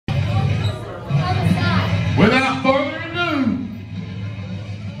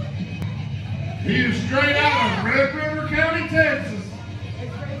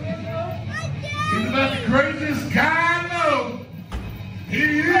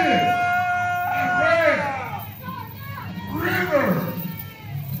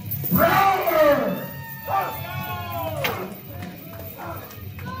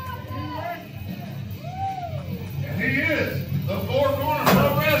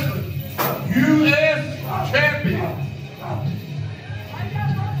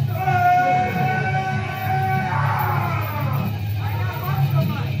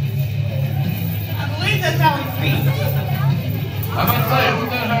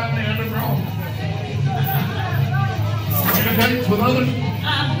brothers?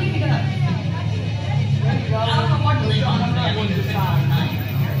 I believe he does. I don't know what to leave on him.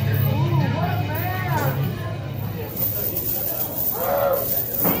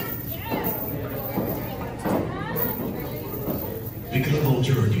 Because hold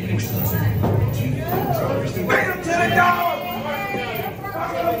your organic sensor. Feed him to the dog!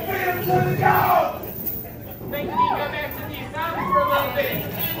 Feed him to the dog! Think you need to go back to the assignment for a little bit.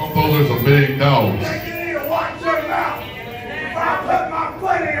 Although there's a big dog. You need to watch your mouth. Or I'll put my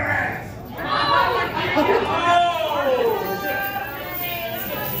foot in your ass.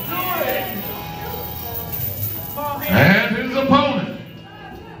 And his opponent.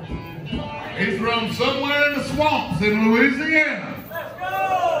 He's from somewhere in the swamps in Louisiana.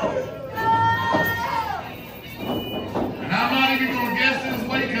 And I'm not even going to guess his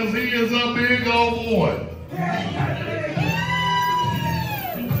weight because he is a big old boy.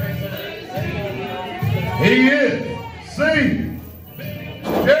 He is C.J.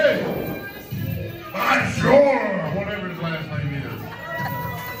 Bergeron, whatever his last name is.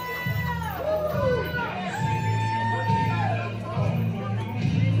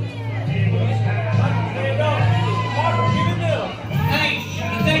 Hey,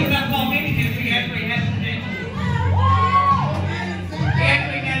 the thing about Paul Minnie is he actually has credentials. He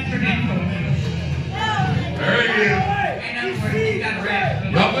actually has credentials. There he is. And that's where he's got a rap.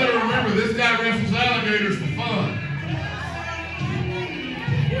 Y'all better remember, this guy wrestles alligators for fun.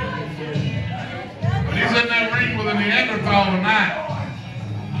 But he's in that ring with a Neanderthal tonight.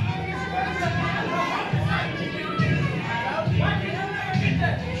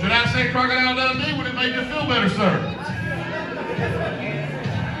 Should I say Crocodile Dundee? Would it make you feel better, sir?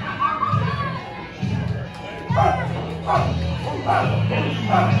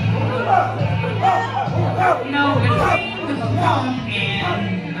 You know, between the swamp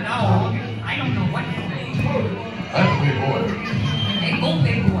and the dog, I don't know what to say. That's a big boy. They both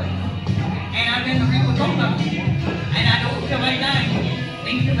big boys. And I've been in the ring with both of them. And I don't feel like dying.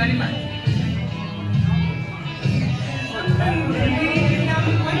 Thank you very much.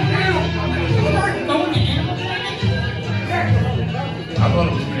 I thought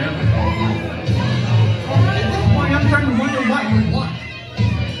it was Neanderthal. At this point, I'm starting to wonder what you want.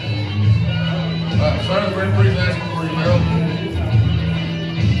 Sorry, the referee's asking for your medal.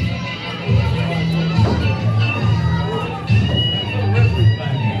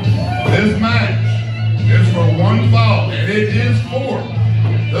 This match is for one fall, and it is for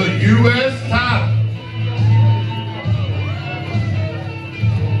the U.S. title.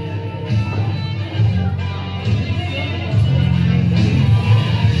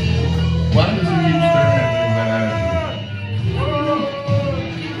 Why does he keep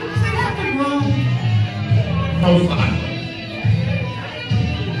staring at me with that attitude? Most likely.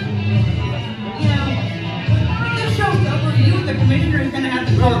 When this show's over, you and the commissioner is going to have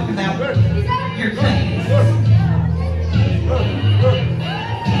to talk about your claims.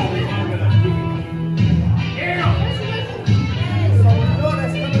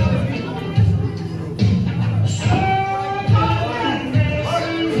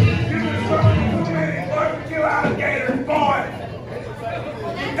 You alligators, boy!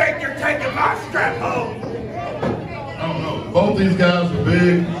 You think you're taking my strap home? I don't know. Both these guys are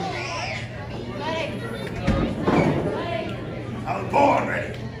big. I was born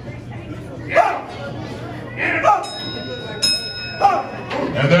ready. Get up! Get it up! Up!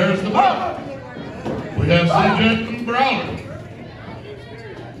 And there's the battle. We have CJ and Brawler.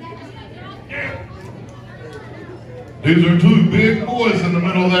 These are two big boys in the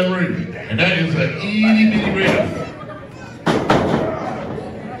middle of that ring. And that is an itty bitty ref.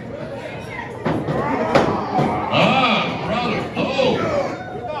 Brawler. Oh.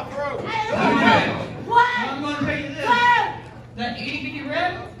 I'm going to tell you this. That itty bitty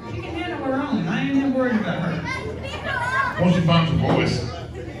rep, she can handle her own. I ain't even worried about her. Once you find some voice.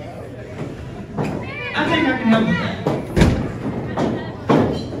 I think I can help with that.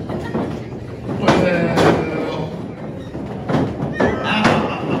 What the hell?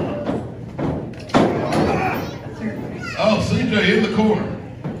 Oh, CJ in the corner.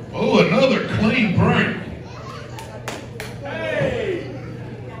 Oh, another clean break. Hey!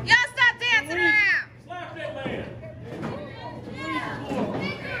 Y'all stop dancing around! Slap that man!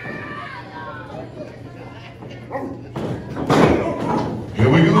 Here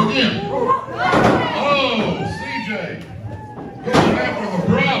we go again. Oh, CJ. Going after the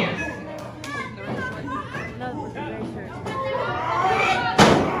Brawler.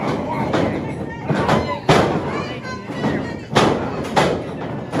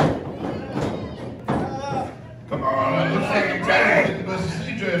 Come on, looks like you're trying to get the best of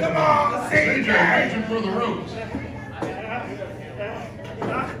CJ. Come on, CJ. CJ reaching for the ropes.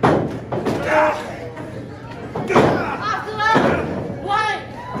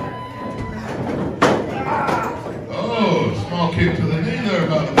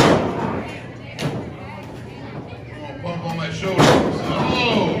 shoulders.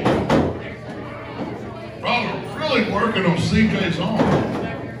 Oh! Brawler really working on CJ's arm.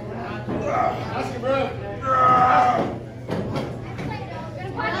 That's your bro.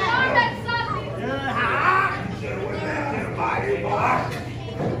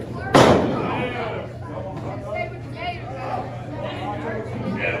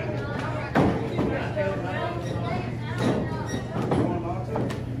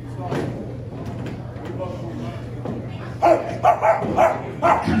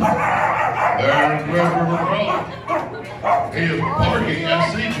 There's Bergeron. He is barking at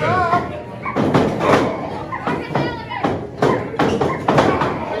CJ.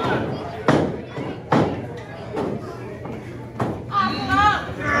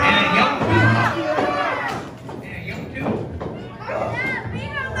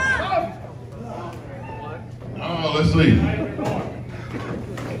 Oh, let's see.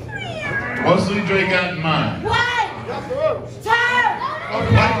 What's CJ got in mind?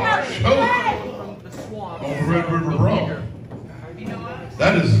 On Red River Brawler. You know what?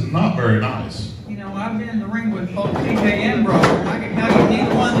 That is not very nice. You know, I've been in the ring with both CJ and Brawler, and I can tell you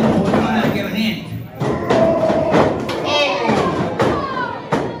neither one of them will come out and give an inch. Oh!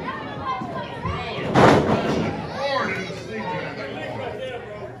 Hard into CJ.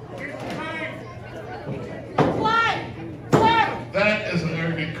 That is an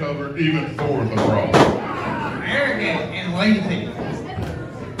arrogant cover even for the Brawler. Arrogant and lazy.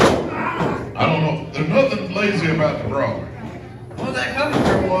 I don't know. There's nothing lazy about the Brawler. Well, that cover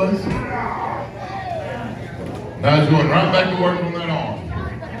sure was. Now he's going right back to work on that arm.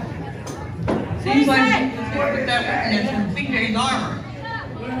 Seems like he's put that weakness in CJ's armor.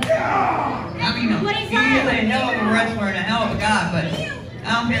 I mean, he is a hell of a wrestler and a hell of a guy, but I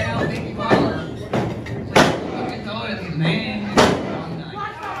don't care how big you are. It's always a man.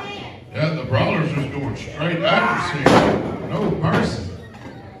 Yeah, the Brawler's just going straight after CJ. No mercy.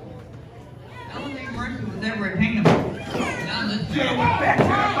 I don't think mercy was ever attainable. Not this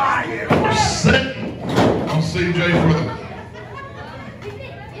time. We're sitting on CJ for the...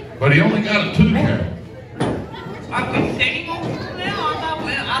 But he only got a 2 count. Are we sitting on him now?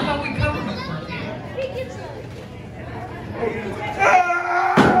 I thought we covered him for him.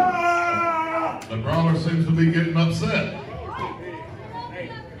 The Brawler seems to be getting upset.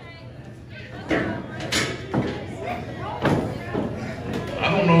 I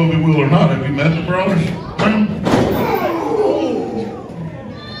don't know if he will or not. Have you met the Brawlers?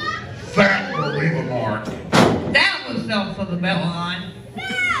 That will leave a mark. That was self for the belt line. I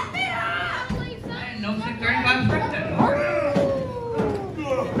didn't know 635 pressed that hard.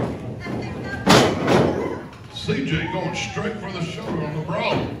 CJ going straight for the shoulder on the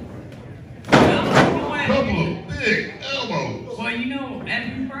Brawler. Well, Couple of big elbows. well, you know,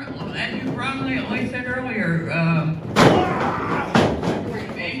 as you probably at least said earlier,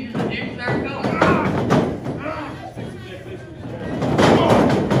 age is a dish there goes.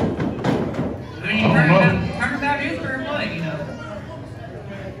 I mean, turnabout is fair play, you know.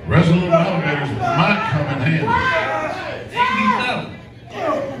 Resolute alligators might come in handy. Maybe so.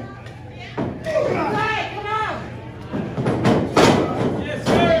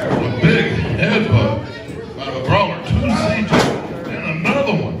 A big headbutt by the Brawler to CJ. And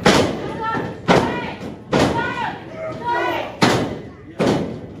another one.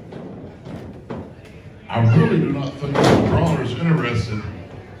 I really do not think the Brawler's interested.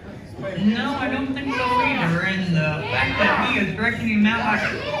 No, I don't think so either. And the fact that he is stretching him out like a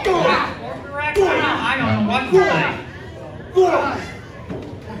corporate rack right now, I don't know what to say.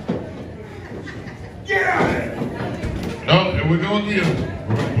 Oh, here we go again.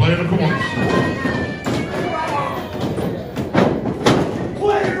 We're going to play in the corners. I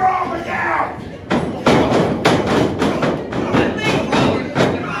think Brawler's trying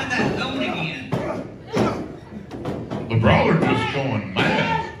to find that zone again. The Brawler just going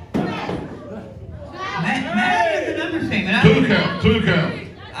mad. Mad is an understatement. 2 count.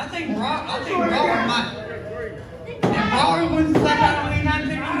 I think Brawler might. If Brawler wins the title anytime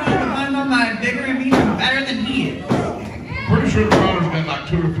soon, he's going to find somebody bigger and meaner and better than he is. Pretty sure the Brawler's got like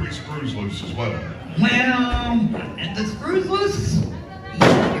 2 or 3 screws loose as well. Well, if the screw's loose,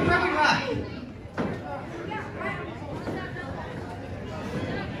 you're probably right.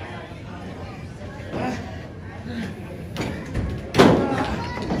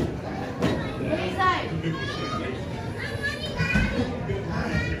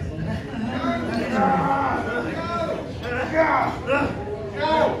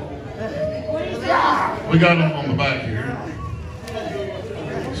 We got him on the back here.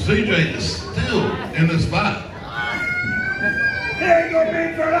 CJ is still in this fight.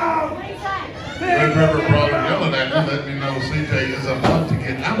 Red River Brawler yelling at me, letting me know CJ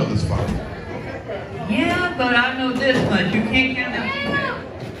know this much. You can't count out CJ.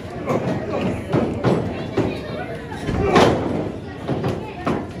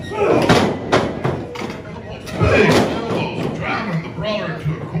 Big elbows driving the Brawler to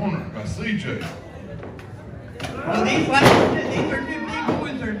a corner by CJ. Well, these are two big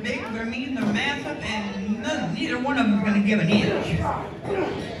boys. They're big, they're mean, they're massive, and neither one of them is going to give an inch.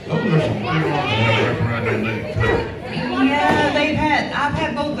 Those are some big arms that have wrapped around their neck, too. Yeah, I've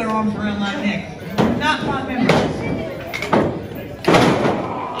had both their arms around my neck. Not my members.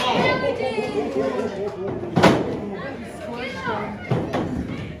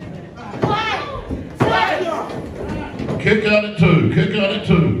 Kick out at 2. Kick out at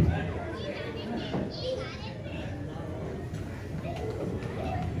 2.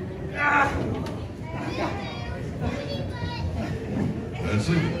 Let's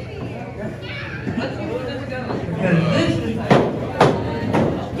see. Let's see where this goes.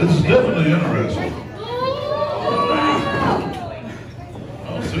 This is definitely interesting.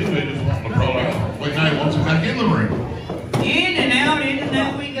 Oh, see, they just want to brawl out. Wait, now he wants him back in the ring. In and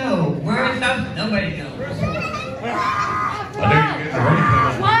out we go. Where is that? Nobody knows. I dare you get in the ring.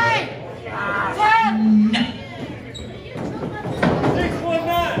 What? No.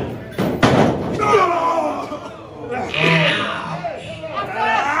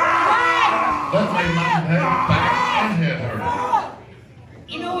 619. That made my back and head hurt.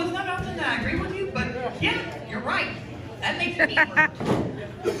 You know, it's not often that I agree with you, but yeah, you're right. That makes me hurt.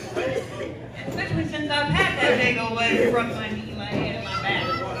 Especially since I've had that big old leg across my knee, my head, and my back.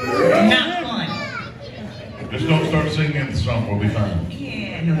 Not fun. Just don't start singing the song, we'll be fine.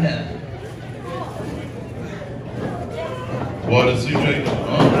 Yeah, no doubt. What is CJ?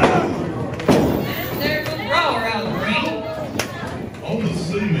 There's a Brawler out of the ring. On the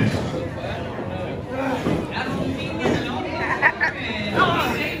cement. Out of the cement and all that.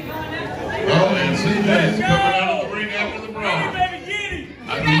 And CJ is coming out of the ring after the Brawler. I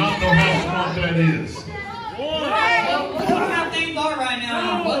do not know how smart that is. Well, look how things are right now.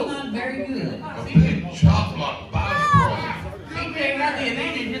 It was not very good. A big chop block by the Brawler. CJ got the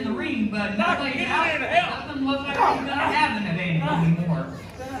advantage in the ring, but nobody else doesn't look like he's going to have an advantage anymore.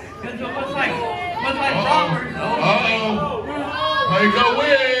 Because it looks like Brawler. Make a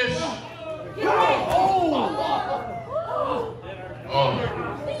wish.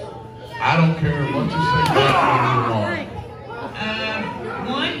 I don't care what you say about it.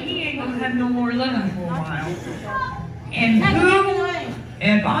 One, he ain't going to have no more living for a while. And two,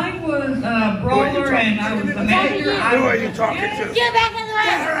 if I was Brawler and I was the manager, I would Who are you talking to? Get back in the ring!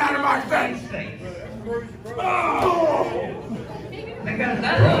 Get her out of my face! Because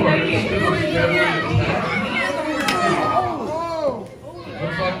that's what they do.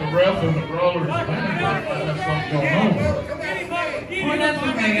 Looks like the ref and the Brawler is winning. That's what's going on. Well, that's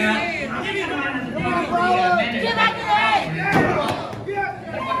what they got. Get back in the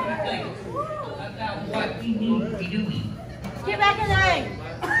ring! About what he needs to be doing. Get back in the ring!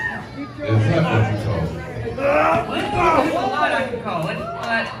 Is that what you call it? Well, there's a lot I could call it,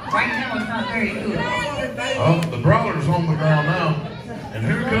 but right now it's not very good. The Brawler's on the ground now. And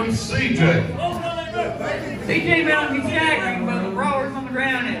here comes CJ. CJ bound to be staggering, but the Brawler's on the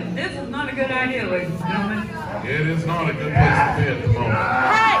ground, and this is not a good idea, ladies and gentlemen. It is not a good place to be at the moment.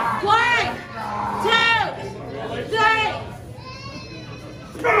 Hey! 1, 2, 3!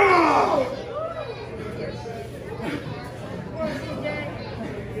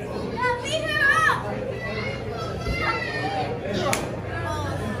 Beat her up!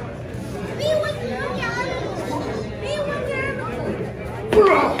 Be with her, Be with her! Be with her!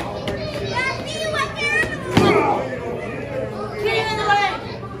 Get him in the way!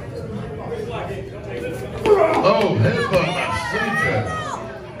 Oh, headbutt by CJ.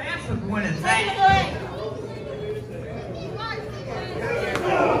 Massive one is that.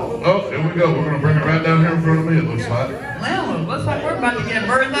 Oh, here we go. We're going to bring it right down here in front of me, it looks like. Well, it looks like we're about to get a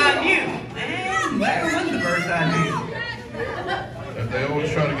bird's eye view. And where was the bird's eye view? And they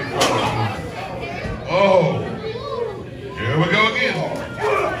always try to get close. Oh, here we go again.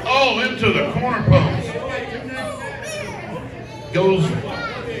 Oh, into the corner post. Goes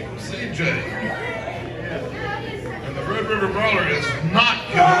CJ. And the Red River Brawler is not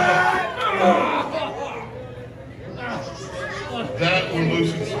giving up. That will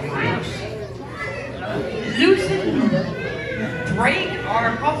loosen some ribs. Loosen, break, or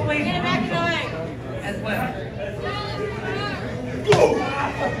possibly Get him back in the ring! as well.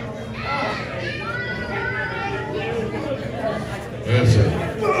 That's it.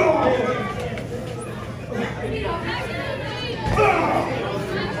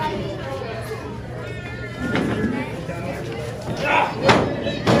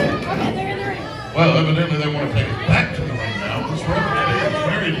 Well, evidently they want to take a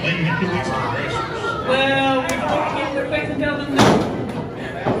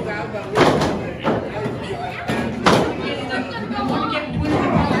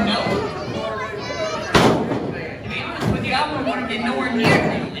get nowhere near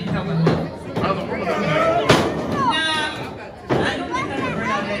him and help him up. How's the woman doing that? Nah, I don't think that's a great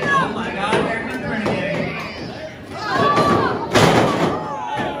idea. Oh my God, there's the Trinidad.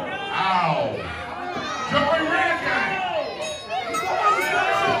 Ow! Joey Rankin!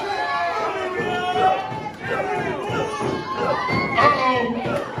 Uh-oh!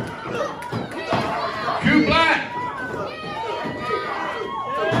 Q Black!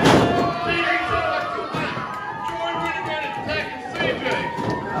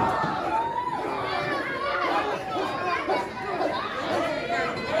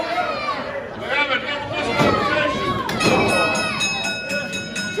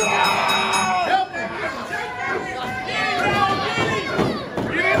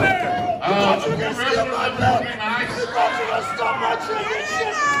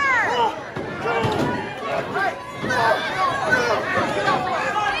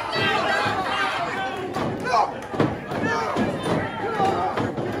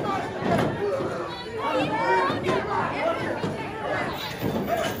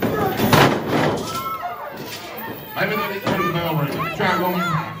 Maybe they didn't put the bell ring. Try one more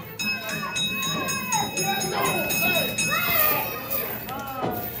time.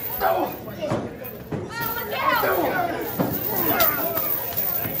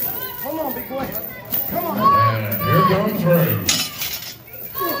 Come on, big boy. Come on. And here comes Ray.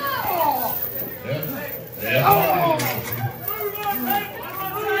 Yep. Yep.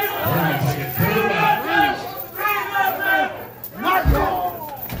 We're going to take it to the back.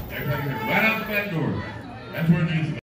 They're taking it right out the back door. That's where it needs to be.